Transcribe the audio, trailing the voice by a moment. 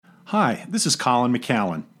Hi, this is Colin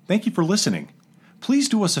McCallan. Thank you for listening. Please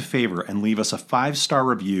do us a favor and leave us a 5-star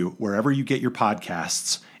review wherever you get your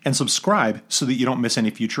podcasts, and subscribe so that you don't miss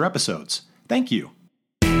any future episodes. Thank you.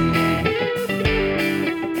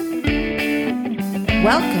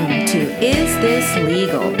 Welcome to Is This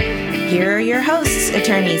Legal? Here are your hosts,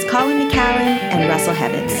 attorneys Colin McCallan and Russell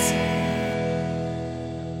Hebets.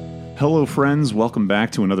 Hello, friends. Welcome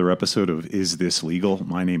back to another episode of Is This Legal?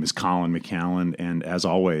 My name is Colin McCallan, and as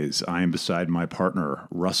always, I am beside my partner,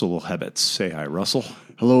 Russell Hebets. Say hi, Russell.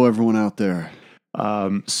 Hello, everyone out there.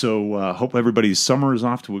 Hope everybody's summer is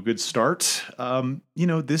off to a good start.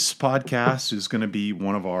 This podcast is going to be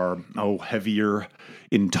one of our heavier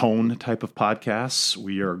in tone type of podcasts.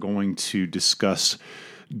 We are going to discuss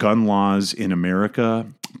gun laws in America,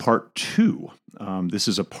 part 2. This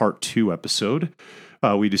is a part 2 episode.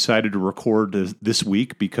 We decided to record this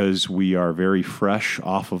week because we are very fresh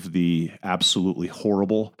off of the absolutely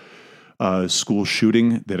horrible school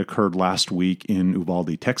shooting that occurred last week in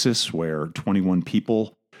Uvalde, Texas, where 21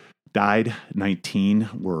 people died, 19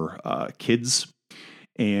 were kids.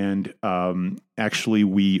 And actually,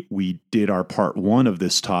 we did our part 1 of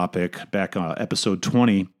this topic back on episode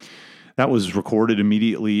 20. That was recorded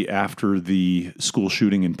immediately after the school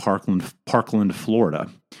shooting in Parkland, Florida.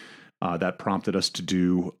 That prompted us to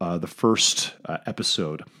do the first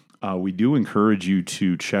episode. We do encourage you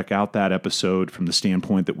to check out that episode from the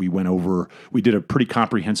standpoint that we did a pretty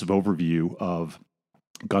comprehensive overview of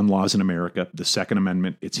gun laws in America, the Second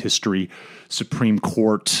Amendment, its history, Supreme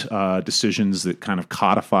Court decisions that kind of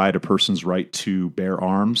codified a person's right to bear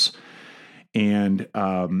arms. And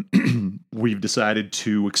we've decided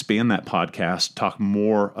to expand that podcast, talk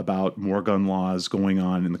more about more gun laws going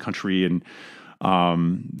on in the country. And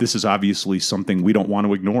this is obviously something we don't want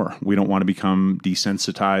to ignore. We don't want to become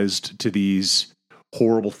desensitized to these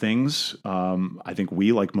horrible things. I think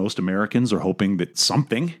we, like most Americans, are hoping that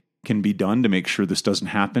something can be done to make sure this doesn't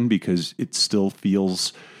happen, because it still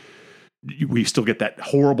feels, we still get that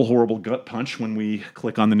horrible, horrible gut punch when we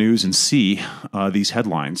click on the news and see these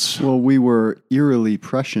headlines. Well, we were eerily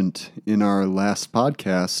prescient in our last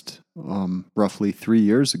podcast, roughly 3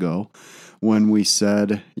 years ago, when we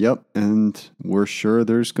said, yep, and we're sure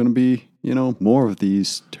there's going to be, more of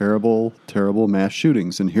these terrible, terrible mass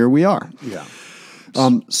shootings. And here we are. Yeah.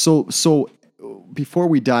 So before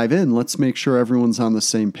we dive in, let's make sure everyone's on the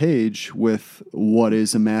same page with what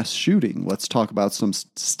is a mass shooting. Let's talk about some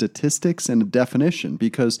statistics and a definition,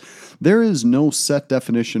 because there is no set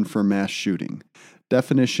definition for mass shooting.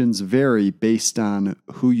 Definitions vary based on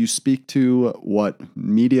who you speak to, what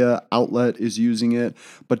media outlet is using it,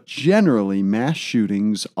 but generally mass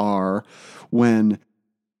shootings are when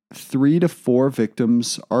 3 to 4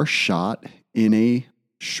 victims are shot in a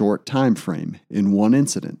short time frame in one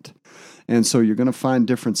incident. And so you're going to find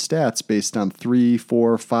different stats based on 3,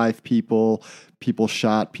 4, 5 people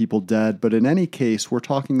shot, people dead. But in any case, we're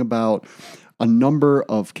talking about a number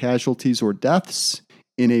of casualties or deaths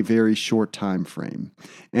in a very short time frame.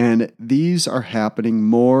 And these are happening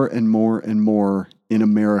more and more and more in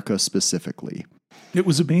America specifically. It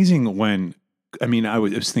was amazing when, I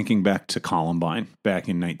was thinking back to Columbine back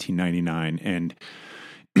in 1999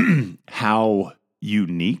 and how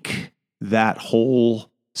unique that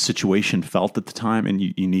whole situation felt at the time. And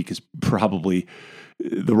unique is probably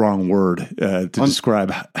the wrong word to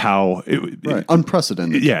describe how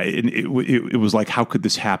unprecedented. Yeah, it was like, how could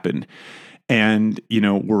this happen? And,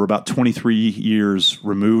 we're about 23 years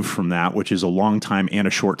removed from that, which is a long time and a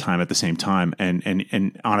short time at the same time.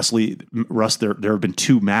 And honestly, Russ, there have been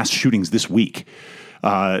 2 mass shootings this week,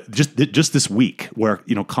 just this week, where,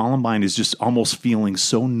 Columbine is just almost feeling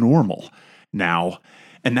so normal now.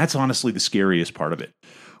 And that's honestly the scariest part of it.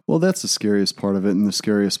 Well, that's the scariest part of it. And the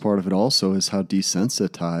scariest part of it also is how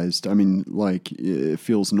desensitized. It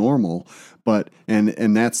feels normal, but,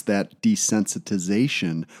 and that's that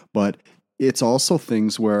desensitization, but it's also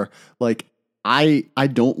things where, I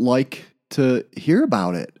don't like to hear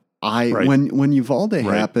about it. When Uvalde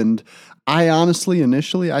happened, I honestly,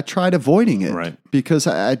 initially, I tried avoiding it because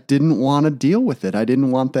I didn't want to deal with it. I didn't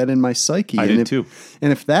want that in my psyche. I did too.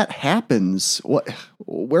 And if that happens,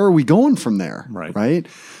 where are we going from there? Right.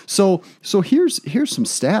 So here's some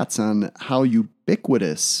stats on how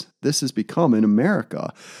ubiquitous this has become in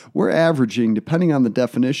America. We're averaging, depending on the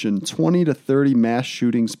definition, 20 to 30 mass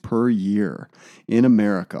shootings per year in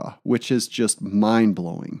America, which is just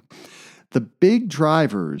mind-blowing. The big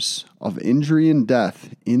drivers of injury and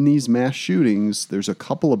death in these mass shootings, there's a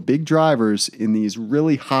couple of big drivers in these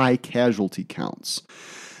really high casualty counts.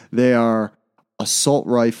 They are assault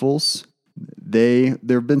rifles. There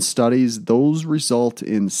have been studies, those result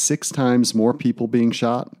in 6 times more people being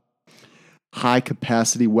shot.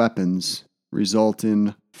 high-capacity weapons result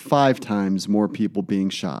in 5 times more people being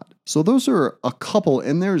shot. So those are a couple,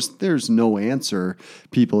 and there's no answer,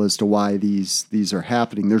 people, as to why these are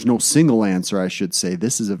happening. There's no single answer, I should say.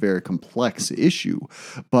 This is a very complex issue,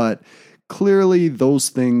 but clearly those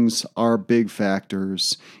things are big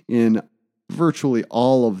factors in virtually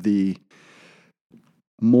all of the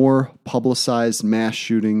more publicized mass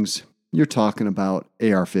shootings. You're talking about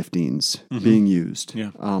AR-15s being used.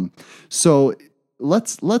 Yeah. So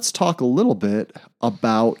let's talk a little bit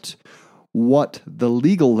about what the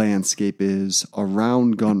legal landscape is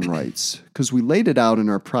around gun rights, because we laid it out in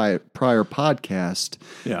our prior podcast.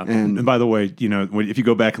 Yeah. And by the way, if you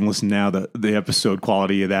go back and listen now, the episode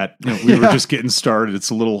quality of that, we were just getting started. It's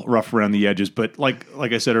a little rough around the edges, but like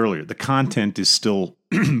I said earlier, the content is still,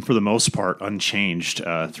 for the most part, unchanged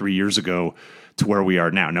 3 years ago to where we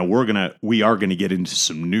are now. Now we are gonna get into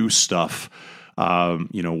some new stuff.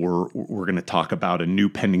 We're going to talk about a new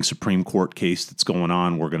pending Supreme Court case that's going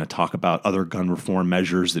on. We're going to talk about other gun reform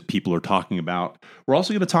measures that people are talking about. We're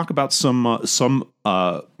also going to talk about some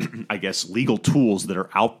I guess, legal tools that are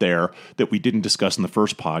out there that we didn't discuss in the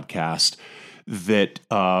first podcast that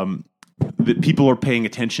people are paying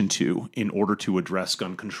attention to in order to address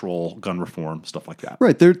gun control, gun reform, stuff like that.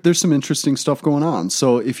 Right. There's some interesting stuff going on.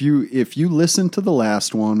 So if you listened to the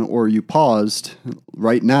last one, or you paused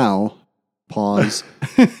right now, pause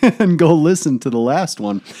and go listen to the last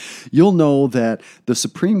one, you'll know that the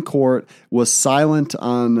Supreme Court was silent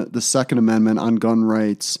on the Second Amendment on gun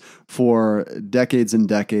rights for decades and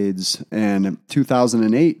decades. And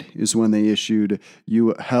 2008 is when they issued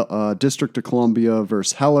District of Columbia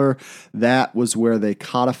versus Heller. That was where they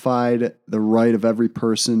codified the right of every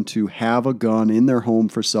person to have a gun in their home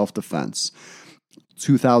for self-defense.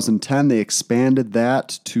 2010, they expanded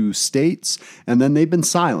that to states, and then they've been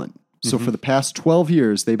silent. So for the past 12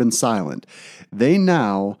 years, they've been silent. They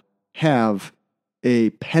now have a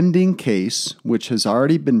pending case, which has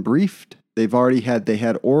already been briefed. They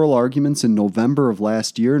had oral arguments in November of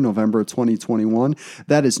last year, November of 2021.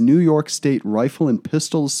 That is New York State Rifle and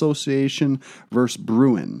Pistol Association versus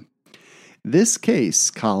Bruin. This case,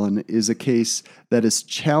 Colin, is a case that is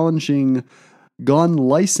challenging gun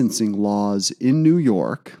licensing laws in New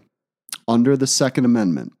York under the Second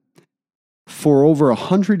Amendment. For over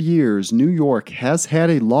 100 years, New York has had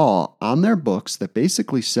a law on their books that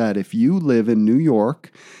basically said if you live in New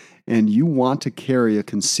York and you want to carry a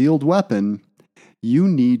concealed weapon, you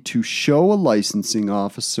need to show a licensing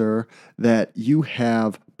officer that you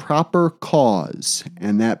have proper cause,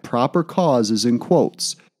 and that proper cause is in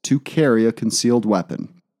quotes, to carry a concealed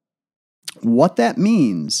weapon. What that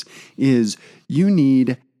means is you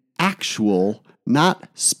need actual, not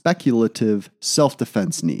speculative,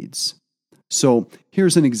 self-defense needs. So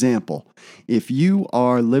here's an example. If you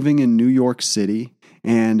are living in New York City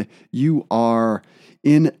and you are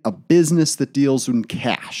in a business that deals in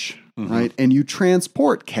cash, right, and you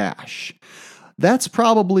transport cash, that's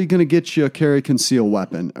probably going to get you a carry conceal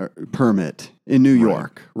weapon permit in New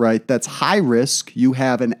York, right? That's high risk. You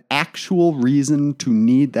have an actual reason to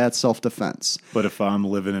need that self-defense. But if I'm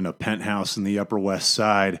living in a penthouse in the Upper West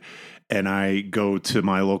Side and I go to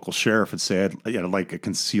my local sheriff and say, I'd like a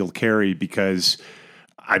concealed carry because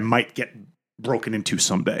I might get broken into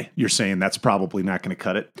someday, you're saying that's probably not going to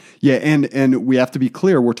cut it? Yeah, and we have to be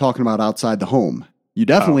clear, we're talking about outside the home. You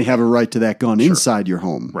definitely have a right to that gun inside your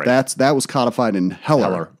home. Right. That was codified in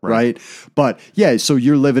Heller, right? But yeah, so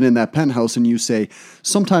you're living in that penthouse and you say,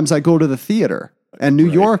 sometimes I go to the theater, and New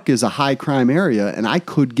York is a high crime area and I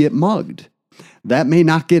could get mugged. That may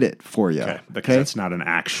not get it for you. Okay, because that's not an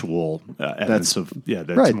actual evidence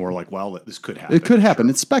that's more like, well, this could happen. It could happen.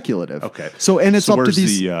 It's speculative. Okay. So, and it's up to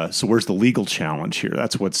these. So where's the legal challenge here?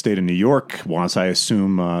 That's what state of New York wants. I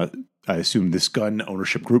assume this gun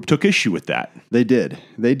ownership group took issue with that. They did.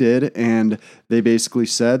 And they basically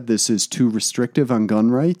said this is too restrictive on gun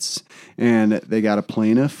rights. And they got a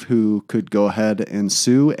plaintiff who could go ahead and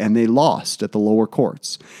sue, and they lost at the lower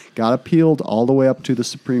courts. Got appealed all the way up to the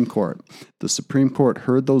Supreme Court. The Supreme Court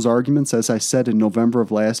heard those arguments, as I said, in November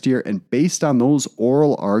of last year. And based on those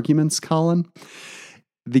oral arguments, Colin,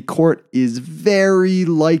 the court is very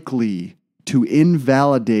likely to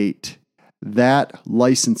invalidate that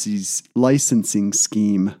licensing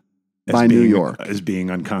scheme by New York as being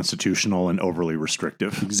unconstitutional and overly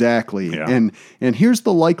restrictive. Exactly. Yeah. And here's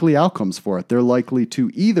the likely outcomes for it. They're likely to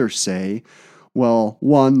either say, well,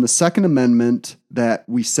 one, the Second Amendment that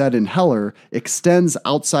we said in Heller extends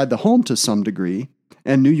outside the home to some degree,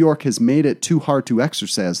 and New York has made it too hard to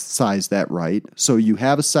exercise that right. So you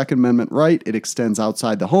have a Second Amendment right, it extends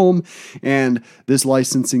outside the home, and this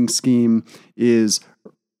licensing scheme is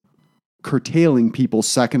curtailing people's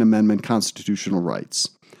Second Amendment constitutional rights.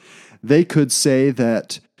 They could say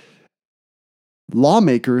that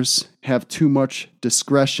lawmakers have too much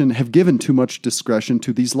discretion, have given too much discretion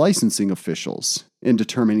to these licensing officials in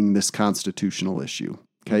determining this constitutional issue.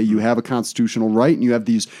 Okay, you have a constitutional right, and you have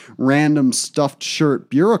these random stuffed shirt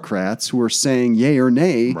bureaucrats who are saying yay or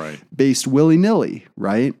nay based willy-nilly,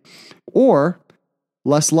 right? Or,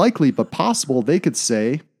 less likely but possible, they could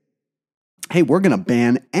say, hey, we're going to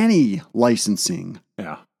ban any licensing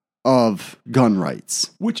of gun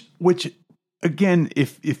rights. Which again,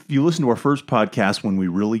 if you listen to our first podcast when we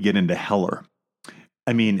really get into Heller,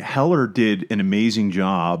 I mean, Heller did an amazing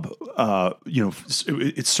job.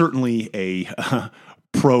 It's certainly a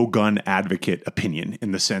pro-gun advocate opinion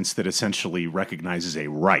in the sense that essentially recognizes a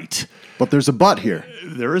right. But there's a but here.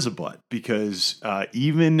 There is a but, because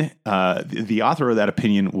even the author of that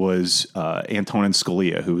opinion was Antonin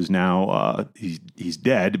Scalia, who is now he's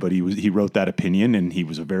dead, but he wrote that opinion, and he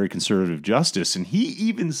was a very conservative justice. And he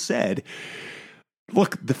even said,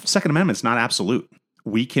 look, the Second Amendment is not absolute.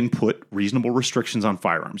 We can put reasonable restrictions on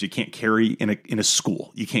firearms. You can't carry in a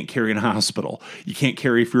school. You can't carry in a hospital. You can't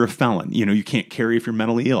carry if you're a felon. You can't carry if you're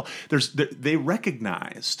mentally ill. They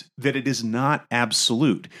recognized that it is not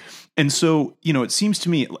absolute. And so, it seems to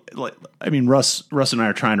me, Russ and I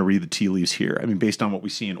are trying to read the tea leaves here. I mean, based on what we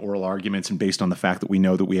see in oral arguments and based on the fact that we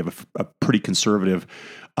know that we have a pretty conservative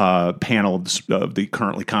panel of the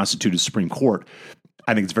currently constituted Supreme Court,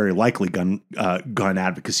 I think it's very likely gun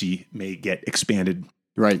advocacy may get expanded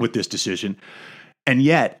with this decision. And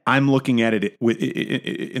yet I'm looking at it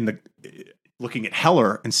looking at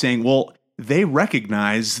Heller and saying, well, they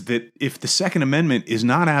recognize that if the Second Amendment is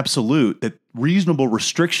not absolute, that reasonable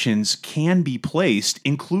restrictions can be placed,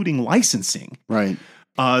 including licensing. Right.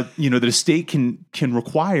 That a state can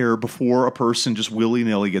require before a person just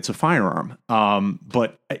willy-nilly gets a firearm.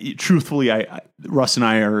 But truthfully, Russ and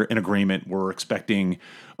I are in agreement. We're expecting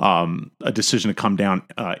a decision to come down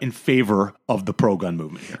in favor of the pro-gun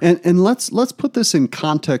movement here. And let's put this in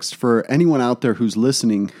context for anyone out there who's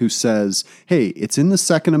listening who says, hey, it's in the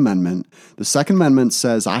Second Amendment. The Second Amendment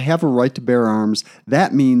says I have a right to bear arms.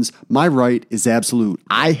 That means my right is absolute.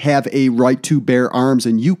 I have a right to bear arms,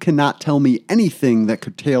 and you cannot tell me anything that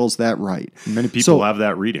curtails that right. Many people have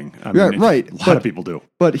that reading. A lot of people do.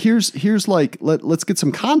 But here's let's get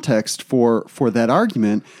some context for that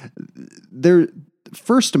argument.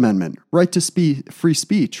 First Amendment, right to free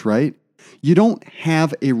speech, right? You don't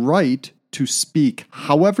have a right to speak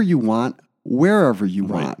however you want, wherever you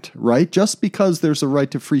want, right? Just because there's a right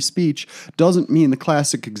to free speech doesn't mean the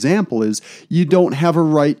classic example is you don't have a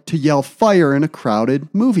right to yell fire in a crowded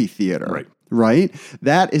movie theater. Right?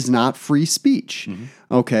 That is not free speech. Mm-hmm.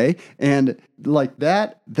 Okay? And like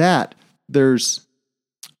that, there's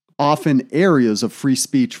often areas of free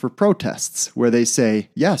speech for protests where they say,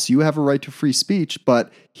 yes, you have a right to free speech,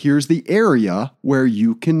 but here's the area where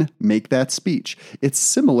you can make that speech. It's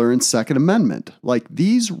similar in Second Amendment. Like,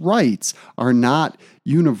 these rights are not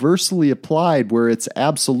universally applied where it's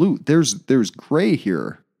absolute. There's gray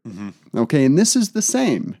here. Mm-hmm. Okay, and this is the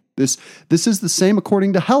same. This is the same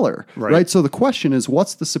according to Heller, right? So the question is,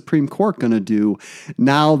 what's the Supreme Court going to do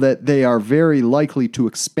now that they are very likely to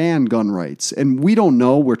expand gun rights? And we don't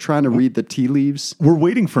know. We're trying to read the tea leaves. We're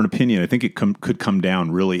waiting for an opinion. I think it could come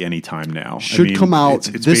down really any time now. Should come out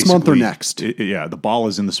this month or next. The ball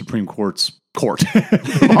is in the Supreme Court's court.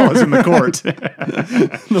 The ball is in the court.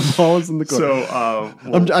 The ball is in the court. So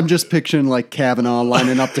I'm just picturing like Kavanaugh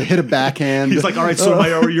lining up to hit a backhand. He's like, all right,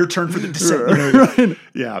 so your turn for the dissent.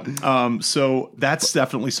 Yeah. So that's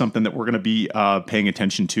definitely something that we're going to be paying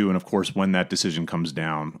attention to. And of course, when that decision comes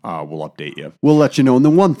down, we'll update you. We'll let you know. And the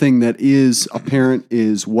one thing that is apparent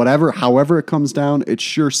is however it comes down, it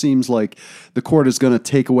sure seems like the court is going to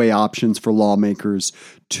take away options for lawmakers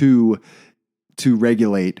to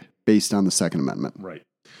regulate based on the Second Amendment. Right.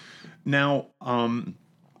 Now,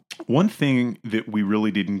 one thing that we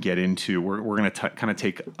really didn't get into, we're going to kind of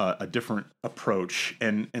take a different approach,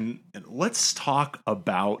 and let's talk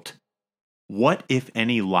about what, if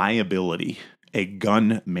any, liability a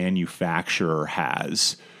gun manufacturer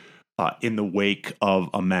has in the wake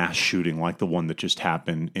of a mass shooting like the one that just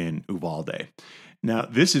happened in Uvalde. Now,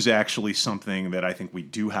 this is actually something that I think we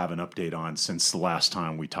do have an update on since the last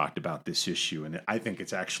time we talked about this issue, and I think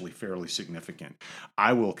it's actually fairly significant.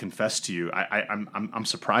 I will confess to you, I'm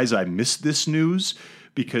surprised I missed this news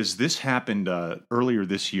because this happened earlier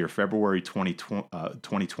this year, February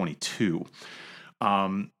 2022.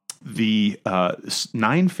 The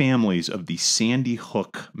 9 families of the Sandy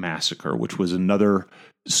Hook massacre, which was another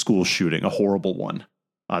school shooting, a horrible one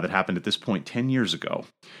that happened at this point 10 years ago.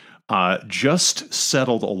 just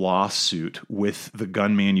settled a lawsuit with the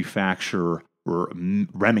gun manufacturer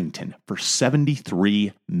Remington for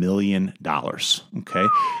 $73 million. Okay.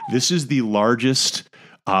 This is the largest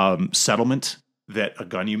settlement that a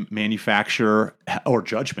gun manufacturer or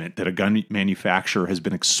judgment that a gun manufacturer has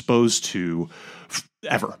been exposed to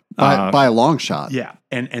ever. By a long shot. Yeah.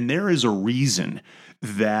 And there is a reason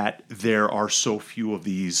that there are so few of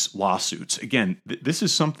these lawsuits. Again, this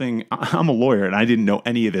is something, I'm a lawyer and I didn't know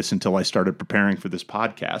any of this until I started preparing for this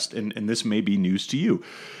podcast. And this may be news to you.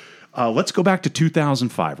 Let's go back to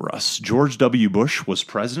 2005, Russ. George W. Bush was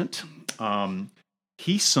president.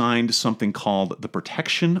 He signed something called the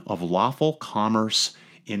Protection of Lawful Commerce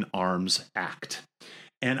in Arms Act.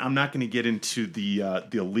 And I'm not going to get into the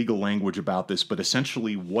legal language about this, but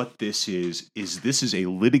essentially what this is this is a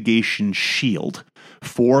litigation shield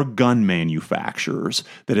for gun manufacturers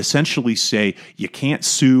that essentially say you can't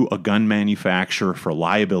sue a gun manufacturer for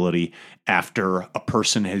liability after a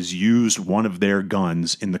person has used one of their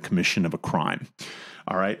guns in the commission of a crime.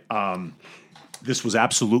 All right. This was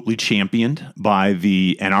absolutely championed by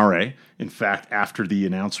the NRA. In fact, after the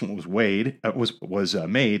announcement was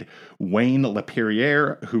made, Wayne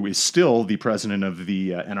LaPierre, who is still the president of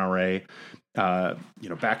the NRA,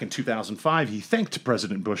 back in 2005, he thanked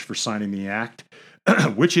President Bush for signing the act,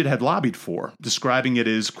 which it had lobbied for, describing it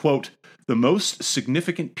as, quote, the most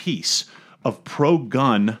significant piece of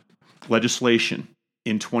pro-gun legislation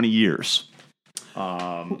in 20 years.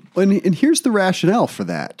 And here's the rationale for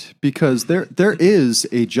that, because there is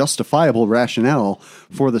a justifiable rationale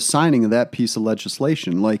for the signing of that piece of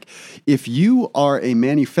legislation. Like, if you are a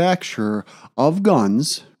manufacturer of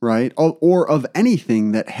guns, right, or of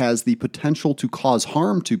anything that has the potential to cause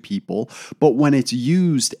harm to people, but when it's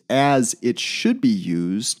used as it should be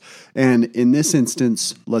used, and in this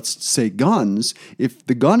instance, let's say guns, if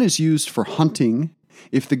the gun is used for hunting,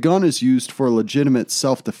 if the gun is used for legitimate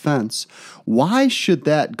self-defense, why should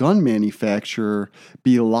that gun manufacturer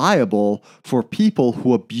be liable for people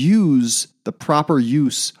who abuse the proper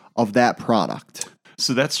use of that product?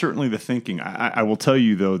 So that's certainly the thinking. I will tell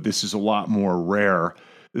you, though, this is a lot more rare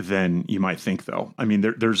than you might think, though. I mean,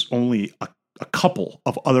 there's only a couple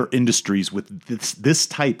of other industries with this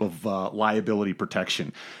type of liability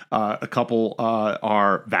protection. A couple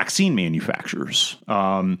are vaccine manufacturers,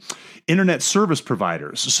 internet service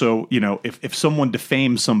providers. So, if someone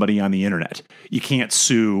defames somebody on the internet, you can't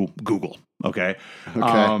sue Google. Okay.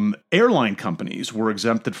 Airline companies were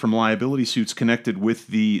exempted from liability suits connected with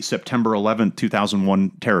the September 11th,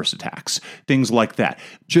 2001 terrorist attacks. Things like that.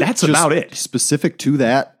 That's about it. Specific to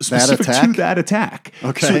that attack? Specific to that attack.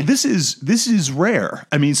 Okay. So this is rare.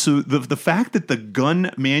 I mean, so the fact that the gun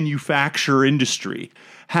manufacturer industry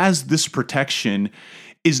has this protection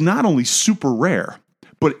is not only super rare,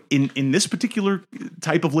 but in this particular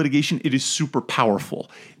type of litigation, it is super powerful.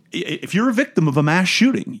 If you're a victim of a mass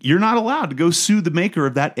shooting, you're not allowed to go sue the maker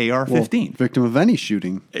of that AR-15. Well, victim of any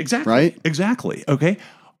shooting. Exactly. Right? Exactly. Okay.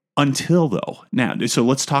 Until though. Now, so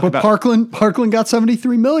let's talk about Parkland got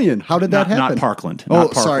 $73 million. How did that happen? Not Parkland.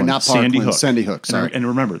 Sorry, not Parkland. Sandy Hook. Sorry. And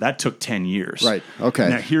remember, that took 10 years. Right. Okay.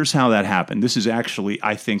 Now, here's how that happened. This is actually,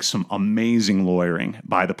 I think, some amazing lawyering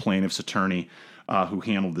by the plaintiff's attorney who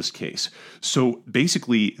handled this case. So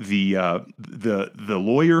basically, the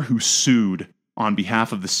lawyer who sued on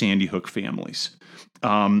behalf of the Sandy Hook families,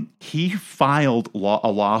 he filed a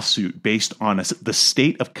lawsuit based on the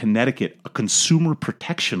state of Connecticut, a consumer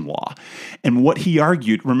protection law. And what he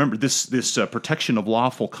argued, remember, this Protection of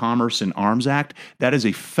Lawful Commerce in Arms Act, that is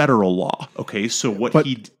a federal law. Okay, so what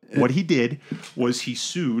he did was he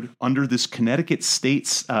sued under this Connecticut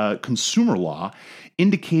state's consumer law,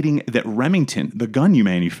 indicating that Remington, the gun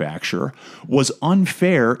manufacturer, was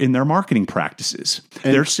unfair in their marketing practices.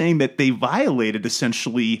 And they're saying that they violated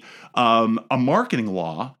essentially a marketing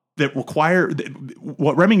law that required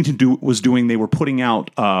what Remington was doing. They were putting out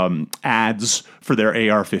ads for their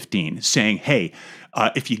AR-15, saying, "Hey,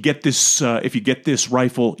 if you get this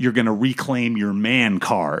rifle, you're going to reclaim your man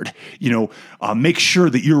card. Make sure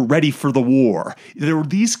that you're ready for the war." There were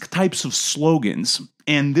these types of slogans,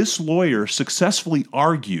 and this lawyer successfully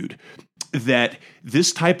argued that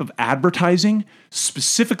this type of advertising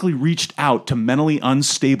specifically reached out to mentally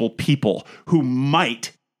unstable people who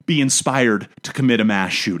might be inspired to commit a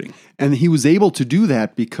mass shooting. And he was able to do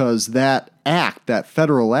that because that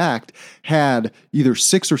federal act, had either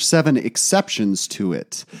 6 or 7 exceptions to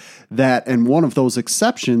it. And one of those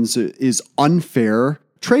exceptions is unfair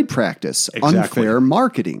trade practice, exactly. Unfair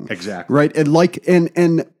marketing. Exactly. Right?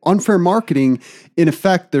 And unfair marketing, in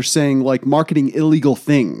effect, they're saying like marketing illegal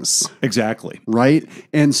things. Exactly. Right?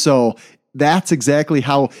 And so that's exactly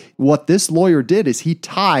what this lawyer did is he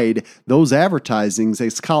tied those advertisings,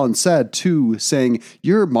 as Colin said, to saying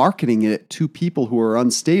you're marketing it to people who are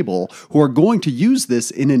unstable, who are going to use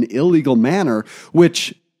this in an illegal manner,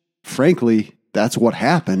 which frankly, that's what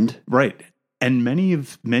happened. Right. And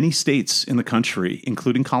many states in the country,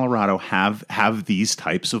 including Colorado, have these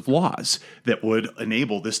types of laws that would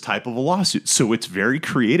enable this type of a lawsuit. So it's very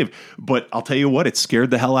creative. But I'll tell you what, it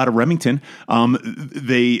scared the hell out of Remington.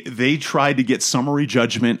 They tried to get summary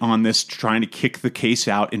judgment on this, trying to kick the case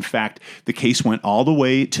out. In fact, the case went all the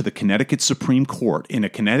way to the Connecticut Supreme Court in a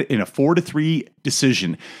 4-3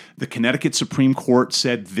 decision. The Connecticut Supreme Court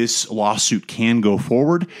said this lawsuit can go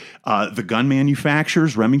forward. The gun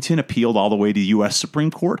manufacturers, Remington, appealed all the way to the U.S.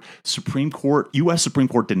 Supreme Court. U.S. Supreme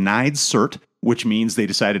Court denied cert, which means they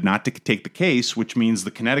decided not to take the case, which means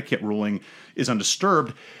the Connecticut ruling is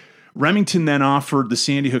undisturbed. Remington then offered the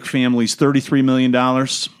Sandy Hook families $33 million.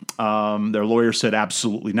 Their lawyer said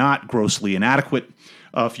absolutely not, grossly inadequate.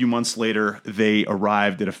 A few months later, they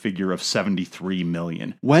arrived at a figure of $73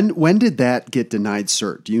 million. When did that get denied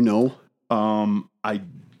cert? Do you know? I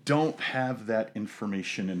don't have that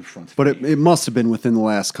information in front of me. But it must have been within the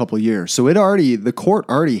last couple of years. So the court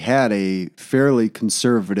already had a fairly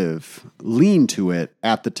conservative lean to it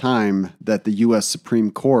at the time that the U.S.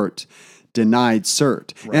 Supreme Court denied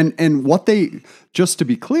cert. Right. And what just to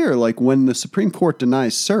be clear, like when the Supreme Court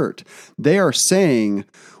denies cert, they are saying,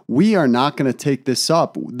 we are not going to take this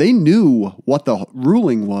up. They knew what the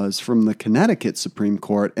ruling was from the Connecticut Supreme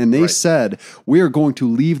Court, and they said, we are going to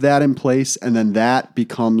leave that in place, and then that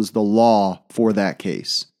becomes the law for that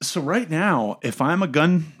case. So right now, if I'm a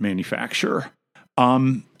gun manufacturer,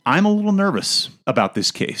 I'm a little nervous about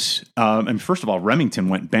this case. And first of all, Remington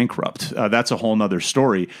went bankrupt. That's a whole nother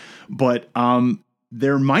story. But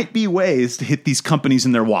there might be ways to hit these companies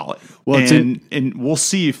in their wallet. Well, and we'll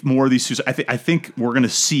see if more of these suits, I think we're going to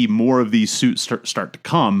see more of these suits start to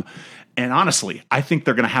come. And honestly, I think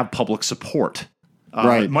they're going to have public support.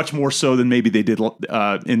 Much more so than maybe they did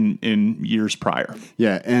in years prior.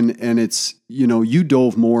 Yeah, and it's, you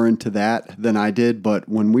dove more into that than I did, but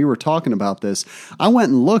when we were talking about this, I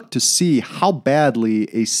went and looked to see how badly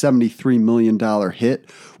a $73 million hit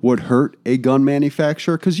would hurt a gun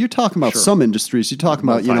manufacturer, because you're talking about some industries, you're talking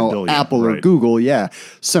about, billion, Apple or Google,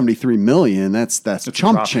 $73 million, that's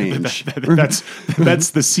chump change. That's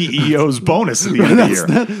the CEO's bonus at the end of the year.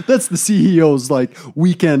 That's the CEO's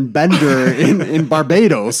weekend bender in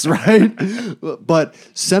Barbados, right? But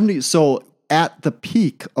so at the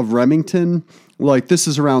peak of Remington, this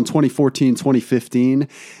is around 2014, 2015,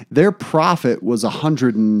 their profit was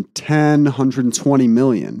 120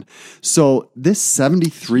 million. So this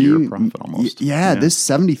 73 profit almost. This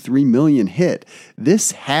 73 million hit,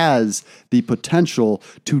 this has the potential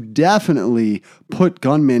to definitely put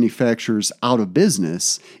gun manufacturers out of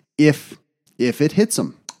business if it hits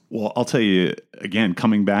them. Well, I'll tell you again,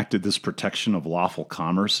 coming back to this Protection of Lawful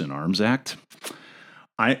Commerce and Arms Act,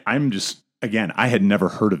 I had never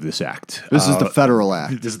heard of this act. This is the federal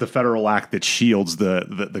act. This is the federal act that shields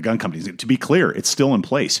the gun companies. To be clear, it's still in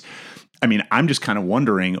place. I mean, I'm just kind of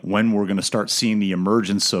wondering when we're going to start seeing the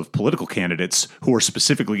emergence of political candidates who are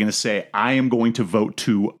specifically going to say, I am going to vote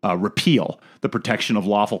to repeal the Protection of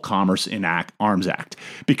Lawful Commerce in Arms Act,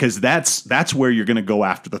 because that's where you're going to go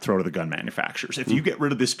after the throat of the gun manufacturers. If you get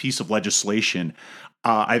rid of this piece of legislation,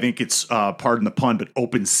 I think it's, pardon the pun, but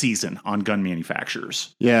open season on gun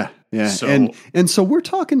manufacturers. Yeah. So, and so we're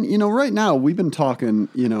talking, right now we've been talking,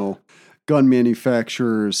 gun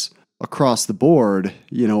manufacturers across the board,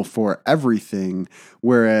 for everything,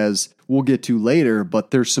 whereas we'll get to later,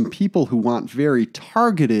 but there's some people who want very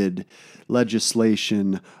targeted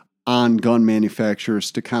legislation on gun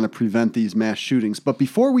manufacturers to kind of prevent these mass shootings. But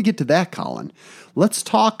before we get to that, Colin, let's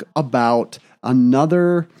talk about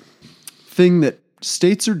another thing that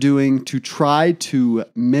states are doing to try to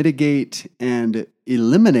mitigate and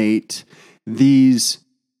eliminate these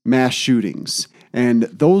mass shootings. And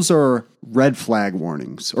those are red flag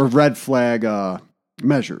warnings or red flag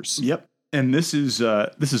measures. Yep. And this is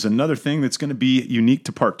another thing that's going to be unique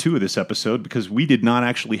to part 2 of this episode, because we did not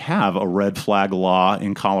actually have a red flag law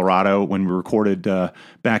in Colorado when we recorded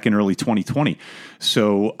back in early 2020.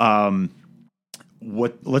 So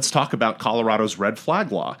let's talk about Colorado's red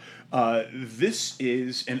flag law. This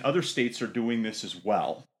is, and other states are doing this as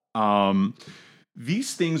well.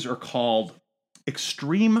 These things are called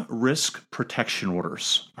extreme risk protection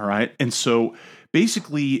orders. All right. And so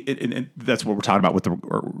basically, and that's what we're talking about with the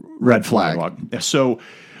red flag law. So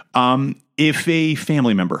if a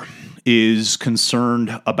family member is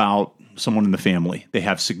concerned about someone in the family. They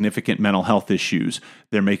have significant mental health issues.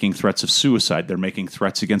 They're making threats of suicide. They're making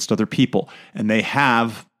threats against other people. And they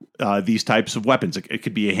have these types of weapons. It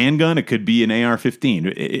could be a handgun. It could be an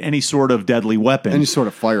AR-15, any sort of deadly weapon. Any sort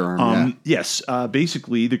of firearm, Yes.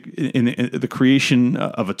 Basically, the creation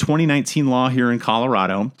of a 2019 law here in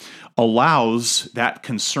Colorado allows that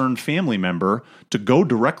concerned family member to go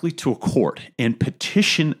directly to a court and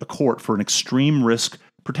petition a court for an extreme risk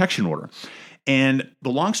protection order. And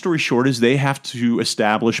the long story short is they have to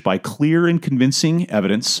establish by clear and convincing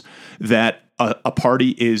evidence that a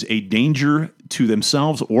party is a danger to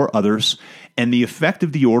themselves or others. And the effect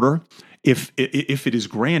of the order, if it is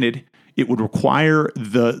granted, it would require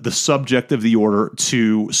the subject of the order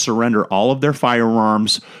to surrender all of their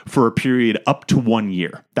firearms for a period up to 1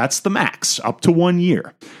 year. That's the max, up to 1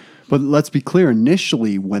 year. But let's be clear,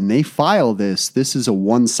 initially, when they file this is a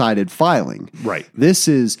one-sided filing. Right. This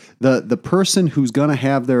is the person who's going to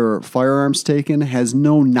have their firearms taken has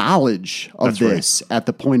no knowledge of this at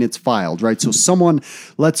the point it's filed, right? So someone,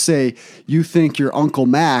 let's say you think your Uncle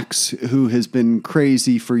Max, who has been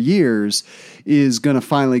crazy for years, is going to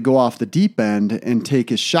finally go off the deep end and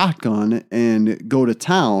take his shotgun and go to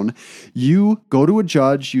town. You go to a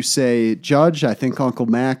judge, you say, Judge, I think Uncle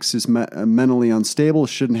Max is mentally unstable,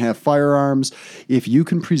 shouldn't have firearms. If you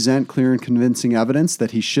can present clear and convincing evidence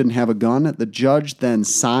that he shouldn't have a gun, the judge then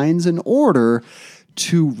signs an order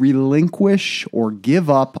to relinquish or give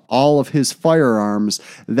up all of his firearms.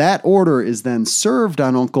 That order is then served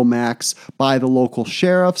on Uncle Max by the local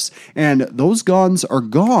sheriffs, and those guns are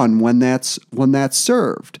gone when that's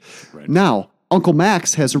served. Right. Now, Uncle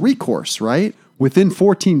Max has a recourse, right? Within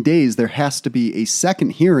 14 days, there has to be a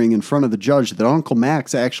second hearing in front of the judge that Uncle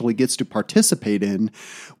Max actually gets to participate in,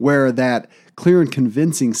 where that clear and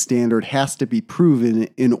convincing standard has to be proven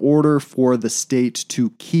in order for the state to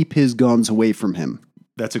keep his guns away from him.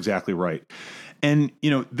 That's exactly right. And,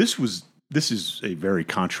 this is a very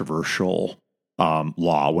controversial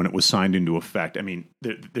law when it was signed into effect. I mean,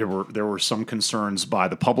 there were some concerns by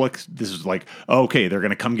the public. This is like, okay, they're going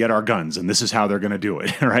to come get our guns, and this is how they're going to do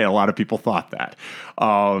it, right? A lot of people thought that.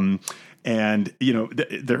 And,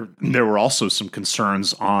 there were also some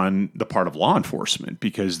concerns on the part of law enforcement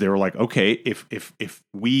because they were like, okay, if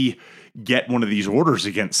we get one of these orders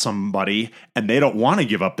against somebody and they don't want to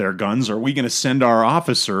give up their guns, are we going to send our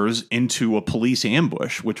officers into a police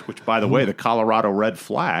ambush? Which by the way, the Colorado red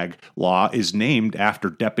flag law is named after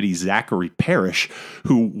Deputy Zachary Parrish,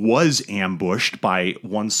 who was ambushed by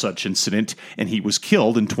one such incident, and he was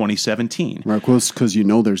killed in 2017. Right, because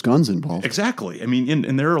there's guns involved. Exactly. I mean,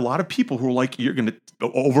 and there are a lot of people who are like, you're going to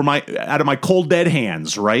out of my cold dead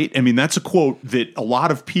hands, right? I mean, that's a quote that a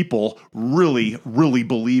lot of people really, really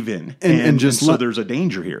believe in. And so there's a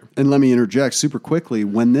danger here. And let me interject super quickly.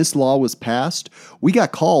 When this law was passed, we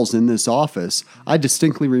got calls in this office. I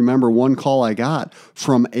distinctly remember one call I got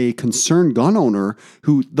from a concerned gun owner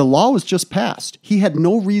who the law was just passed. He had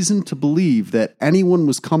no reason to believe that anyone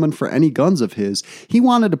was coming for any guns of his. He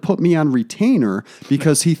wanted to put me on retainer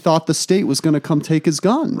because he thought the state was going to come take his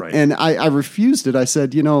gun. Right. And I refused it. I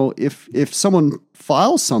said, if someone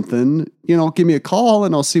files something, give me a call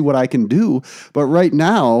and I'll see what I can do. But right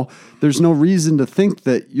now, there's no reason to think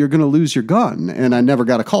that you're going to lose your gun. And I never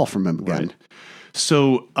got a call from him again. Right.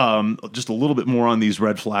 So just a little bit more on these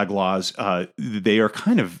red flag laws. They're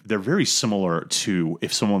very similar to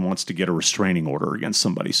if someone wants to get a restraining order against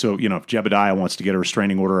somebody. So, if Jebediah wants to get a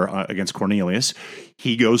restraining order against Cornelius,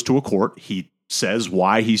 he goes to a court. He says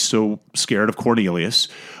why he's so scared of Cornelius.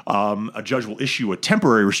 A judge will issue a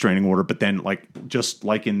temporary restraining order, but then, just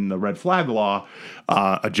like in the red flag law,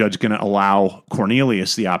 a judge going to allow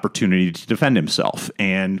Cornelius the opportunity to defend himself.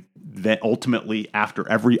 And then ultimately, after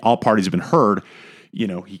all parties have been heard,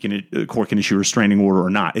 the court can issue a restraining order or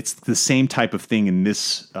not. It's the same type of thing in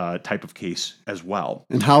this type of case as well.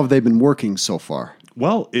 And how have they been working so far?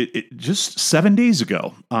 Well, it just 7 days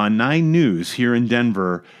ago, 9 News here in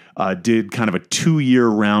Denver did kind of a 2-year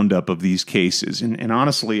roundup of these cases. And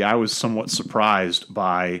honestly, I was somewhat surprised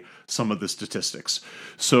by some of the statistics.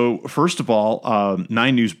 So first of all,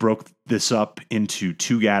 9 News broke this up into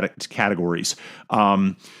 2 categories.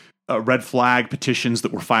 Red flag petitions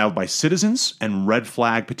that were filed by citizens and red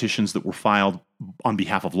flag petitions that were filed on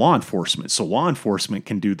behalf of law enforcement. So law enforcement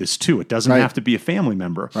can do this too. It doesn't have to be a family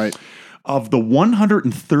member. Right. Of the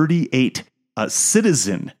 138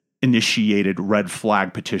 citizen-initiated red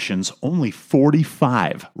flag petitions, only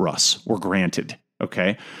 45, Russ, were granted.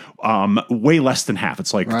 Okay, way less than half.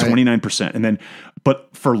 It's like 29%. And then, but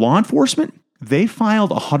for law enforcement, they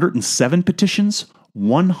filed 107 petitions.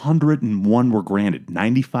 101 were granted,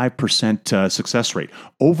 95% success rate.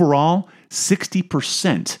 Overall,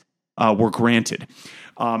 60% were granted.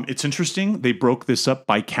 It's interesting. They broke this up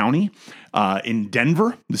by county. In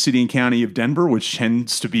Denver, the city and county of Denver, which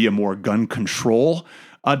tends to be a more gun control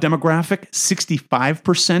demographic,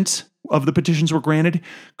 65% of the petitions were granted.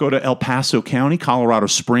 Go to El Paso County, Colorado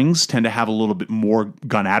Springs, tend to have a little bit more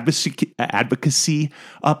gun advocacy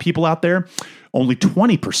people out there. Only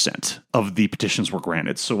 20% of the petitions were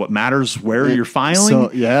granted. So what matters where you're filing.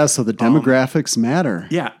 So the demographics matter.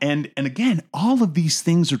 Yeah, and again, all of these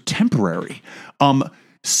things are temporary.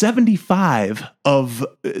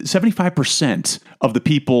 75% of the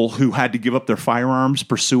people who had to give up their firearms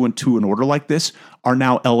pursuant to an order like this are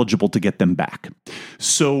now eligible to get them back.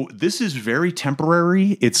 So this is very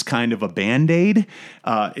temporary. It's kind of a Band-Aid.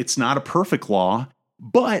 It's not a perfect law,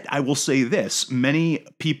 but I will say this. Many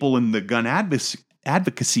people in the gun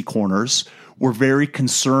advocacy corners were very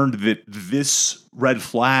concerned that this red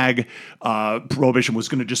flag prohibition was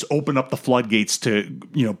going to just open up the floodgates to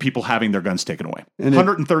people having their guns taken away. And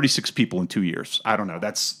 136 people in 2 years. I don't know.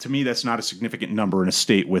 To me, that's not a significant number in a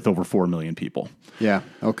state with over 4 million people. Yeah.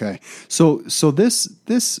 Okay. So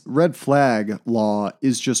this red flag law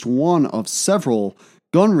is just one of several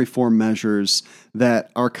gun reform measures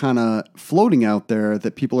that are kind of floating out there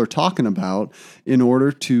that people are talking about in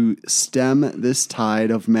order to stem this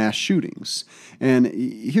tide of mass shootings. And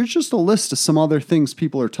here's just a list of some other things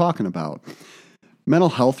people are talking about. Mental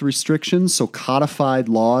health restrictions, so codified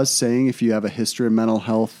laws saying if you have a history of mental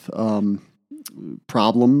health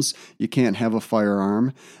problems, you can't have a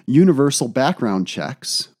firearm. Universal background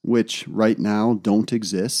checks, which right now don't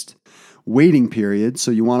exist. Waiting period.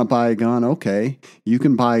 So you want to buy a gun. Okay, you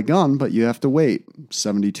can buy a gun, but you have to wait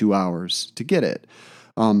 72 hours to get it.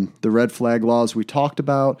 The red flag laws we talked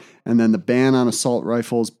about, and then the ban on assault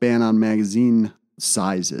rifles, ban on magazine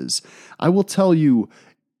sizes. I will tell you,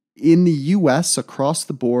 in the U.S. across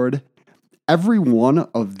the board, every one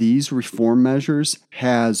of these reform measures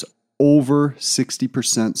has over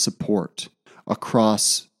 60% support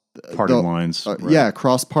across party lines. Right. Yeah,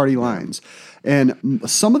 across party lines. And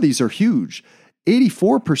some of these are huge.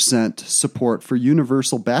 84% support for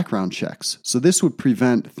universal background checks. So this would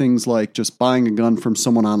prevent things like just buying a gun from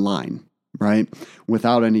someone online, right,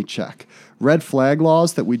 without any check. Red flag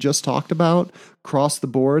laws that we just talked about, across the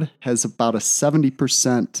board, has about a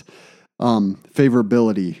 70%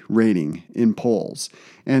 favorability rating in polls.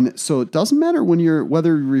 And so it doesn't matter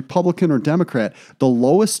whether you're Republican or Democrat. The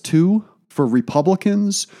lowest two for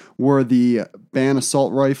Republicans were the ban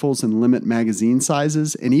assault rifles and limit magazine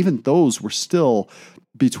sizes, and even those were still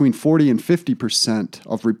between 40 and 50%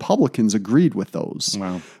 of Republicans agreed with those.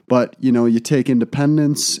 Wow. But, you take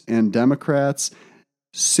independents and Democrats,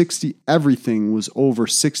 everything was over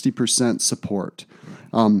 60% support.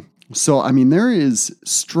 So, there is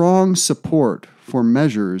strong support for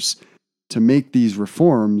measures to make these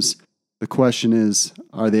reforms. The question is,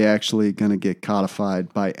 are they actually going to get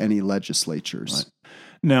codified by any legislatures? Right.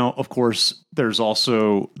 Now, of course, there's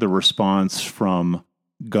also the response from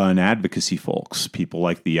gun advocacy folks, people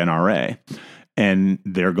like the NRA, and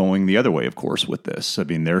they're going the other way, of course, with this.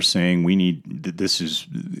 They're saying this is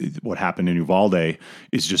what happened in Uvalde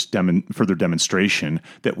is just further demonstration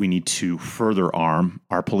that we need to further arm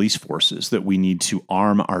our police forces, that we need to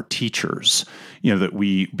arm our teachers, that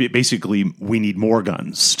we need more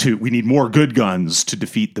guns we need more good guns to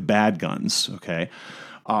defeat the bad guns. Okay.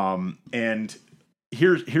 And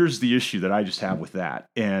here's the issue that I just have with that.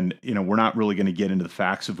 And, we're not really going to get into the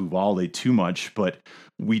facts of Uvalde too much, but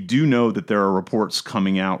we do know that there are reports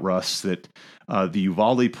coming out, Russ, that the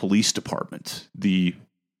Uvalde Police Department, the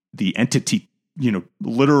entity,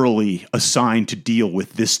 literally assigned to deal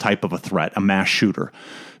with this type of a threat, a mass shooter,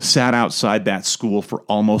 sat outside that school for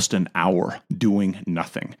almost an hour doing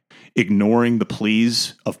nothing, ignoring the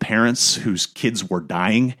pleas of parents whose kids were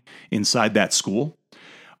dying inside that school.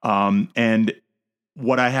 And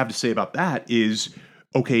what I have to say about that is,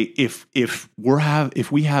 okay, if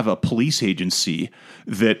we have a police agency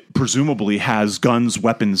that presumably has guns,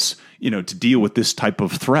 weapons, to deal with this type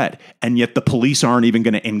of threat, and yet the police aren't even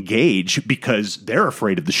going to engage because they're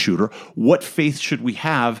afraid of the shooter, what faith should we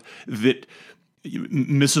have that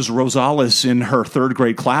Mrs. Rosales in her third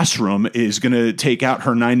grade classroom is going to take out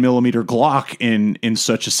her 9mm Glock in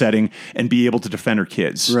such a setting and be able to defend her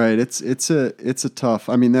kids? Right. It's a tough.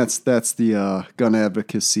 That's the gun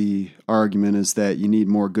advocacy argument, is that you need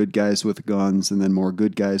more good guys with guns, and then more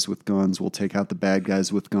good guys with guns will take out the bad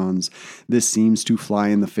guys with guns. This seems to fly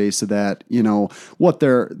in the face of that. What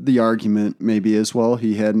the argument maybe is, well,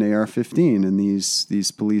 he had an AR-15 and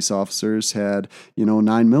these police officers had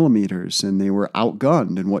 9mm and they were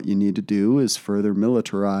outgunned. And what you need to do is further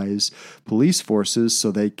militarize police forces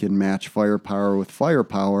so they can match firepower with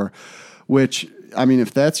firepower, which, I mean,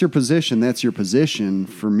 if that's your position, that's your position.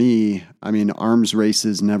 For me, I mean, arms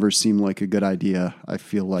races never seem like a good idea. I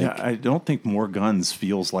feel like. Yeah, I don't think more guns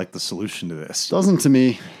feels like the solution to this. Doesn't to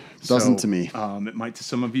me. Doesn't to me. It might to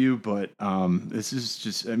some of you, but this is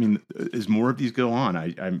just, I mean, as more of these go on,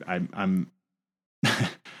 I'm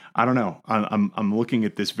I don't know. I'm looking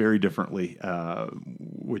at this very differently,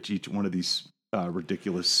 which each one of these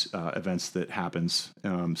ridiculous events that happens.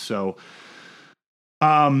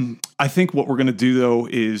 I think what we're going to do, though,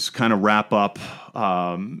 is kind of wrap up.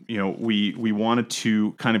 We wanted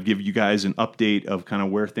to kind of give you guys an update of kind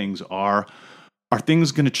of where things are. Are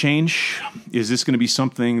things going to change? Is this going to be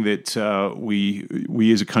something that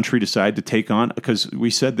we as a country decide to take on? Because we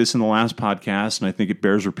said this in the last podcast, and I think it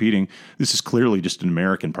bears repeating. This is clearly just an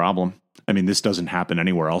American problem. I mean, this doesn't happen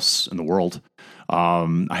anywhere else in the world.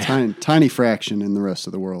 Tiny fraction in the rest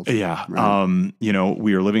of the world. Yeah. Right.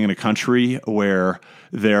 We are living in a country where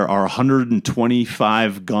there are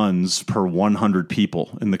 125 guns per 100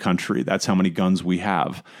 people in the country. That's how many guns we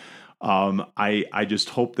have. I just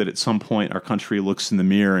hope that at some point our country looks in the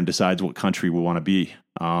mirror and decides what country we want to be.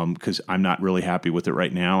 Because I'm not really happy with it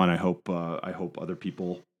right now, and I hope other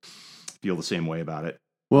people feel the same way about it.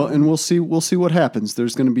 Well, and we'll see what happens.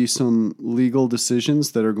 There's going to be some legal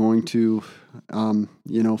decisions that are going to,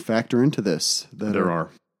 factor into this. There are.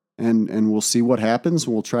 And we'll see what happens.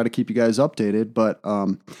 We'll try to keep you guys updated. But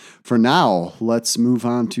for now, let's move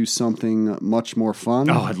on to something much more fun.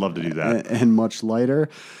 Oh, I'd love to do that. And much lighter.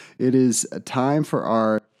 It is time for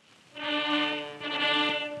our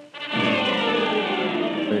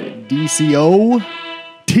DCOTW.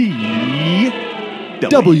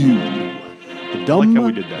 I like how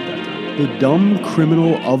we did that time. The Dumb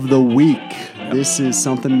Criminal of the Week. Yep. This is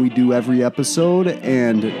something we do every episode,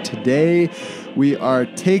 and today we are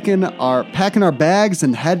packing our bags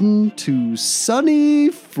and heading to sunny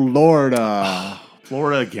Florida.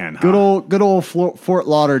 Florida again, huh? Good old Fort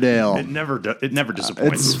Lauderdale. It never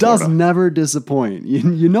disappoints. It does never disappoint.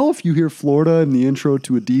 You know, if you hear Florida in the intro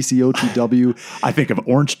to a DCOTW, I think of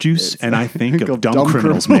orange juice and I think of dumb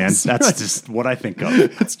criminals, man. That's just what I think of.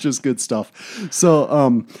 It's just good stuff.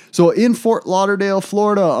 So in Fort Lauderdale,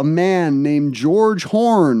 Florida, a man named George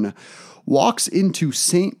Horn walks into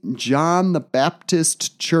St. John the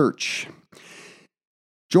Baptist Church.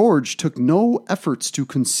 George took no efforts to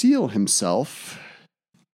conceal himself,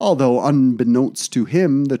 although unbeknownst to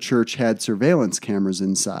him, the church had surveillance cameras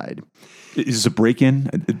inside. Is this a break-in?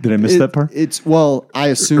 Did I miss that part? I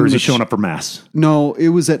assume. Or is he showing up for mass? No, it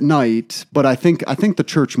was at night, but I think the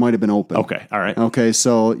church might have been open. Okay, all right. Okay,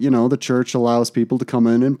 so, the church allows people to come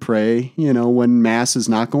in and pray, when mass is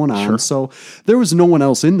not going on. Sure. So there was no one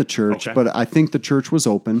else in the church, okay. But I think the church was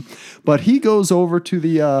open. But he goes over to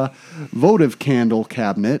the votive candle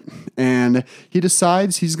cabinet, and he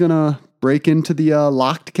decides he's going to break into the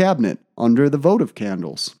locked cabinet under the votive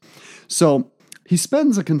candles. So he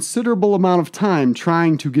spends a considerable amount of time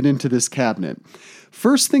trying to get into this cabinet.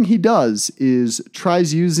 First thing he does is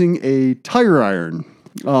tries using a tire iron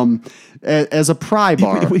as a pry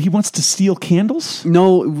bar. He wants to steal candles?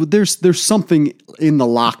 No, there's something in the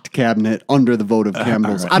locked cabinet under the votive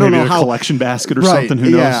candles. Right. I don't Maybe know how collection basket or something.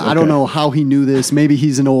 Who knows? Yeah, I don't know how he knew this. Maybe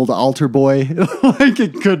he's an old altar boy, like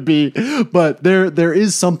it could be. But there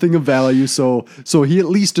is something of value. So he at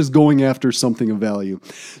least is going after something of value.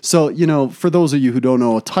 So for those of you who don't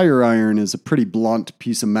know, a tire iron is a pretty blunt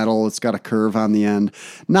piece of metal. It's got a curve on the end.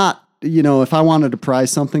 Not. If I wanted to pry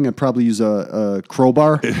something, I'd probably use a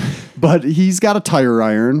crowbar. But he's got a tire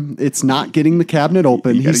iron. It's not getting the cabinet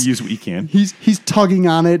open. You got to use what you can. He's tugging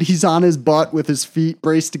on it. He's on his butt with his feet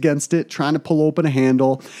braced against it, trying to pull open a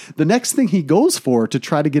handle. The next thing he goes for to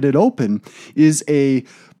try to get it open is a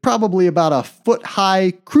probably about a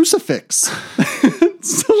foot-high crucifix.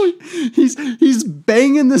 So he's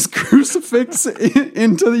banging this crucifix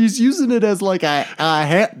into. He's using it as like a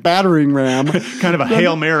battering ram, kind of a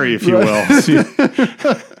Hail Mary, if you will.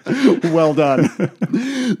 Well done.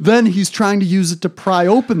 Then he's trying to use it to pry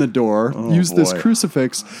open the door. This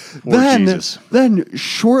crucifix. Then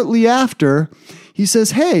shortly after, he says,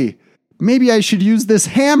 "Hey, maybe I should use this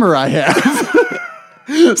hammer I have."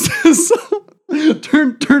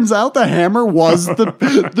 Turns out the hammer was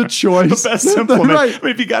the choice. The best implement. Right. I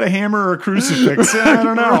mean, if you got a hammer or a crucifix, I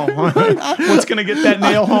don't know. What's going to get that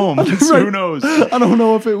nail home? Right. Who knows? I don't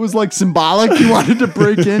know if it was like symbolic. He wanted to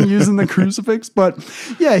break in using the crucifix. But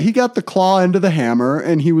yeah, he got the claw into the hammer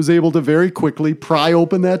and he was able to very quickly pry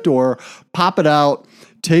open that door, pop it out,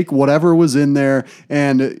 take whatever was in there,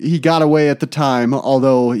 and he got away at the time,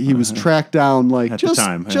 although he was tracked down like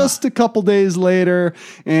just a couple days later,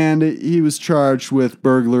 and he was charged with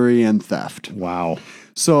burglary and theft. Wow.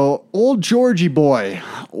 So, old Georgie boy,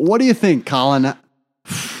 what do you think, Colin?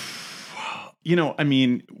 You know, I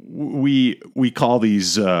mean, we call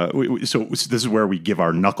these. So this is where we give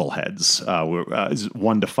our knuckleheads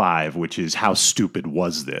 1 to 5, which is how stupid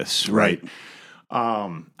was this, right?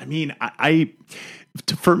 I mean,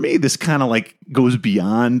 for me, this kind of like goes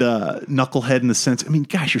beyond knucklehead in the sense. I mean,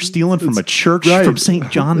 gosh, you're stealing from a church from St.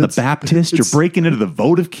 John the Baptist. You're breaking into the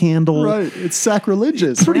votive candle. Right, it's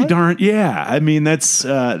sacrilegious. Pretty darn, yeah. I mean, that's.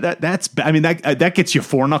 I mean, that gets you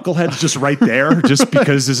 4 knuckleheads just right there, just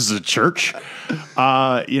because this is a church.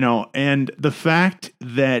 You know, and the fact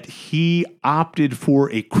that he opted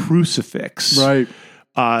for a crucifix, right,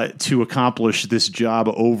 to accomplish this job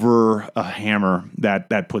over a hammer,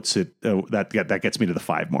 that puts it that gets me to the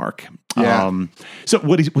 5 mark. Yeah. So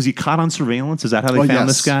was he caught on surveillance? Is that how they found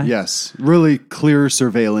this guy? Yes. Really clear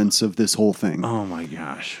surveillance of this whole thing. Oh my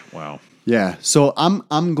gosh. Wow. Yeah. So I'm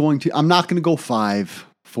not going to go 5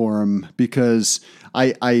 for him because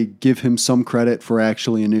I give him some credit for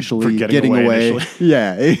actually initially getting away.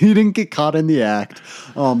 Yeah, he didn't get caught in the act,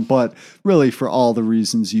 but really for all the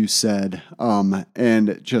reasons you said,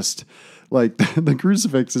 and just like the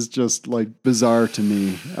crucifix is just like bizarre to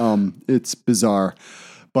me. It's bizarre.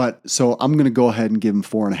 But so I'm going to go ahead and give him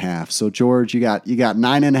 4.5. So George, you got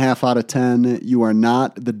 9.5 out of 10. You are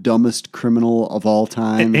not the dumbest criminal of all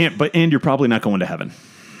time, and you're probably not going to heaven.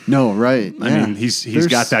 No, right. I mean, he's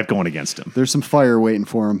got that going against him. There's some fire waiting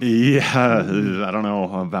for him. Yeah, I don't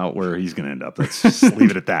know about where he's going to end up. Let's just leave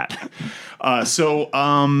it at that. So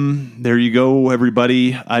there you go,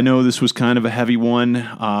 everybody. I know this was kind of a heavy one,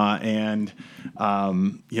 and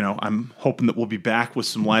you know, I'm hoping that we'll be back with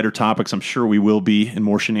some lighter topics. I'm sure we will be, and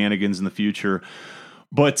more shenanigans in the future.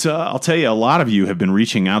 But I'll tell you, a lot of you have been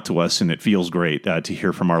reaching out to us, and it feels great to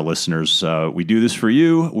hear from our listeners. We do this for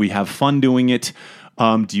you. We have fun doing it.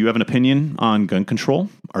 Do you have an opinion on gun control?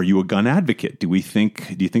 Are you a gun advocate? Do you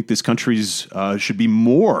think this country's should be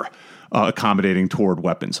more accommodating toward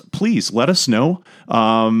weapons? Please let us know.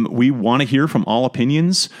 We want to hear from all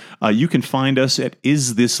opinions. You can find us at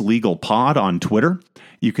Is This Legal Pod on Twitter.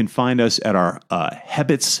 You can find us at our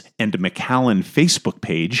Hebets and McAllen Facebook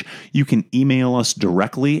page. You can email us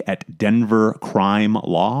directly at Denver Crime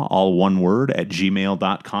Law, all one word, at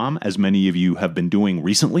gmail.com, as many of you have been doing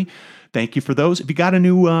recently. Thank you for those. If you got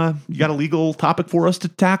a legal topic for us to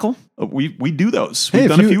tackle, we do those. We've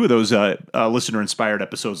done a few of those listener-inspired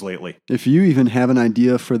episodes lately. If you even have an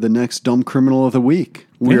idea for the next Dumb Criminal of the Week,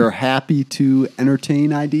 we are happy to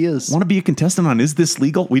entertain ideas. Want to be a contestant on Is This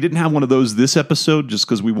Legal? We didn't have one of those this episode just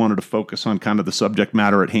because we wanted to focus on kind of the subject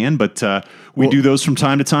matter at hand, but we do those from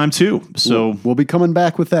time to time too. So we'll be coming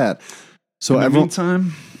back with that. So in the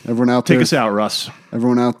meantime, everyone out there, take us out, Russ.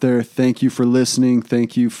 Everyone out there, thank you for listening.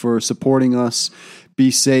 Thank you for supporting us. Be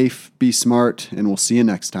safe, be smart, and we'll see you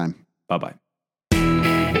next time. Bye-bye.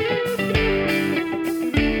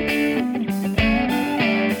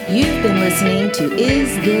 You've been listening to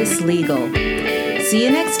Is This Legal? See you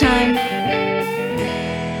next time.